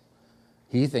thinks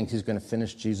he's going to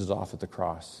finish Jesus off at the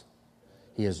cross.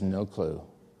 He has no clue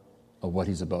of what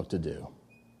he's about to do.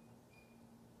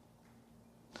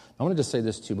 I want to just say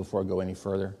this to you before I go any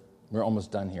further. We're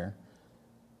almost done here.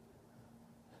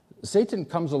 Satan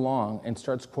comes along and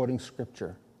starts quoting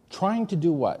Scripture. Trying to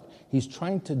do what? He's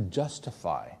trying to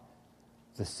justify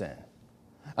the sin.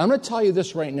 I'm going to tell you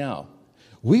this right now.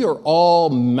 We are all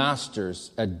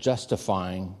masters at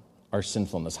justifying our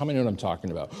sinfulness. How many know what I'm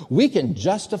talking about? We can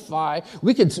justify,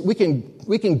 we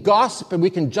can gossip, and we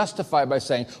can justify by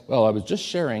saying, well, I was just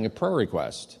sharing a prayer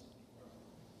request.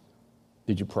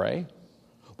 Did you pray?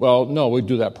 Well, no, we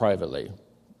do that privately.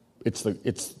 It's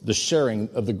the sharing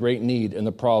of the great need and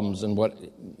the problems and what,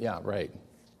 yeah, right.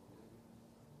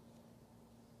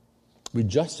 We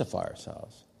justify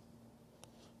ourselves.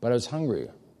 But I was hungry,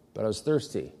 but I was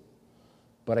thirsty,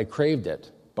 but I craved it,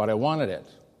 but I wanted it.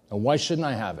 And why shouldn't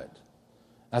I have it?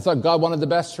 I thought God wanted the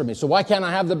best for me, so why can't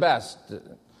I have the best?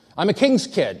 I'm a king's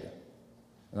kid.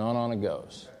 And on it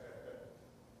goes.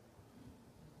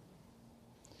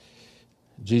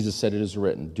 Jesus said, it is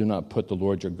written, do not put the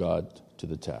Lord your God to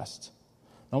the test.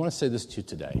 I want to say this to you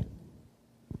today.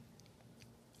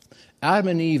 Adam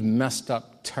and Eve messed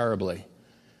up terribly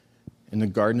in the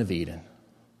Garden of Eden.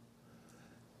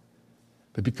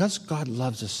 But because God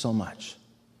loves us so much,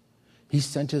 he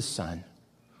sent his son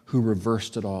who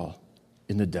reversed it all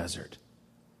in the desert.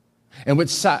 And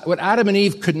what Adam and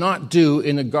Eve could not do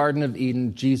in the Garden of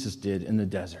Eden, Jesus did in the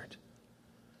desert.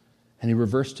 And he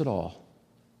reversed it all.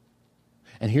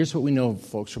 And here's what we know,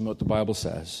 folks, from what the Bible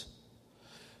says.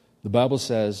 The Bible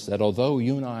says that although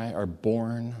you and I are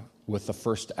born with the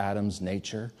first Adam's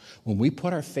nature, when we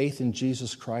put our faith in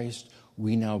Jesus Christ,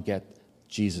 we now get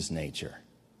Jesus' nature.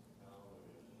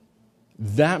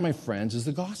 That, my friends, is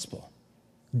the gospel.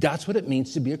 That's what it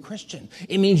means to be a Christian.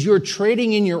 It means you're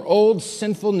trading in your old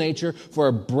sinful nature for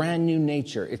a brand new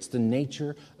nature. It's the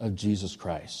nature of Jesus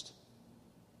Christ.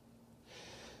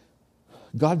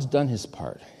 God's done his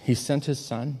part. He sent his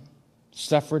son,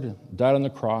 suffered, died on the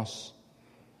cross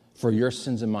for your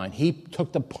sins and mine. He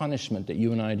took the punishment that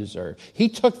you and I deserve. He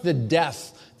took the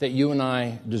death that you and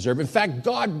I deserve. In fact,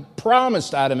 God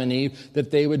promised Adam and Eve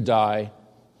that they would die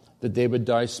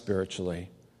spiritually.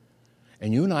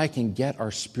 And you and I can get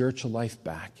our spiritual life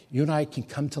back. You and I can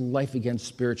come to life again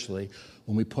spiritually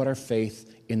when we put our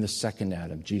faith in the second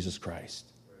Adam, Jesus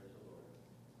Christ.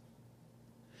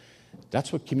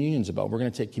 That's what communion's about. We're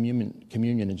going to take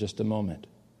communion in just a moment.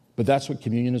 But that's what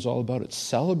communion is all about. It's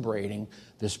celebrating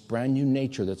this brand new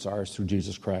nature that's ours through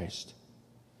Jesus Christ.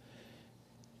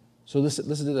 So listen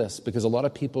to this, because a lot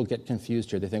of people get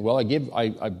confused here. They think, well,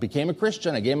 I became a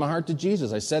Christian. I gave my heart to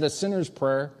Jesus. I said a sinner's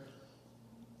prayer.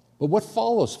 But what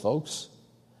follows, folks?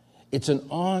 It's an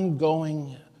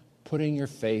ongoing putting your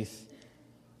faith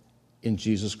in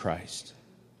Jesus Christ.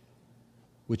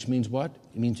 Which means what?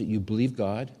 It means that you believe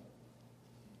God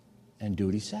and do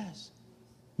what he says.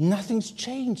 Nothing's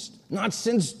changed. Not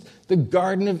since the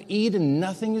Garden of Eden.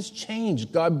 Nothing has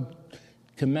changed. God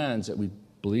commands that we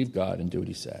believe God and do what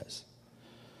he says.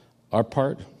 Our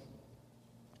part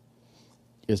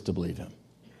is to believe him.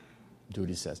 Do what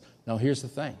he says. Now here's the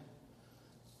thing.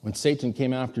 When Satan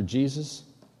came after Jesus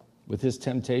with his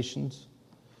temptations,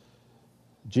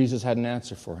 Jesus had an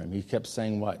answer for him. He kept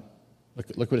saying what?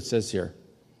 Look what it says here.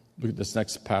 Look at this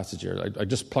next passage here. I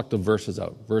just plucked the verses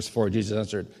out. Verse 4, Jesus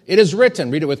answered, "It is written,"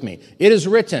 read it with me, "It is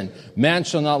written, man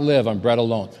shall not live on bread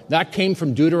alone." That came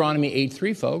from Deuteronomy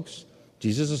 8:3, folks.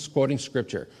 Jesus is quoting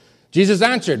scripture. Jesus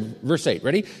answered, verse 8,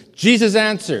 ready? Jesus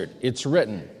answered, "It's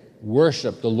written,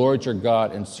 worship the Lord your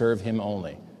God and serve him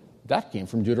only." That came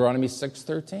from Deuteronomy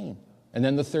 6:13. And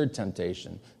then the third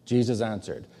temptation, Jesus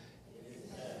answered.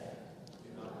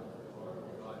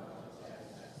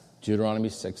 Deuteronomy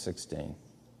 6:16.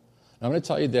 I'm going to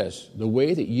tell you this. The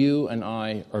way that you and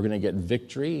I are going to get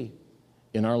victory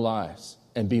in our lives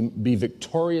and be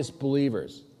victorious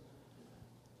believers,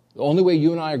 the only way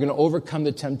you and I are going to overcome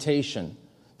the temptation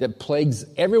that plagues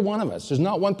every one of us. There's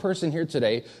not one person here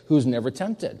today who's never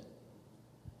tempted.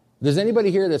 If there's anybody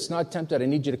here that's not tempted, I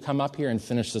need you to come up here and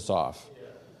finish this off,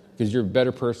 because you're a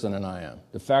better person than I am.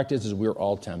 The fact is we're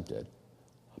all tempted.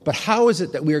 But how is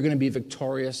it that we are going to be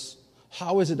victorious?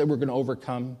 How is it that we're going to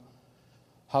overcome?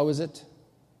 How is it?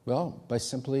 Well, by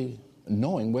simply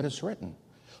knowing what is written.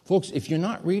 Folks, if you're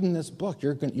not reading this book,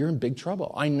 you're in big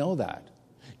trouble. I know that.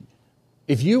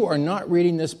 If you are not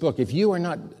reading this book, if you are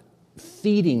not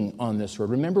feeding on this word,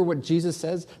 remember what Jesus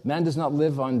says? Man does not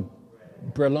live on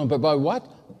bread alone, but by what?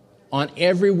 On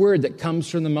every word that comes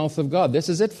from the mouth of God. This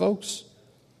is it, folks.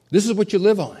 This is what you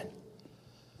live on.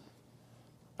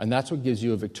 And that's what gives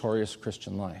you a victorious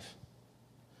Christian life.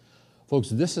 Folks,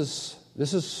 this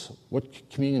is what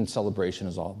communion celebration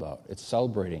is all about. It's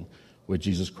celebrating what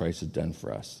Jesus Christ has done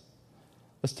for us.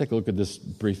 Let's take a look at this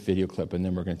brief video clip, and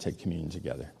then we're going to take communion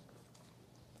together.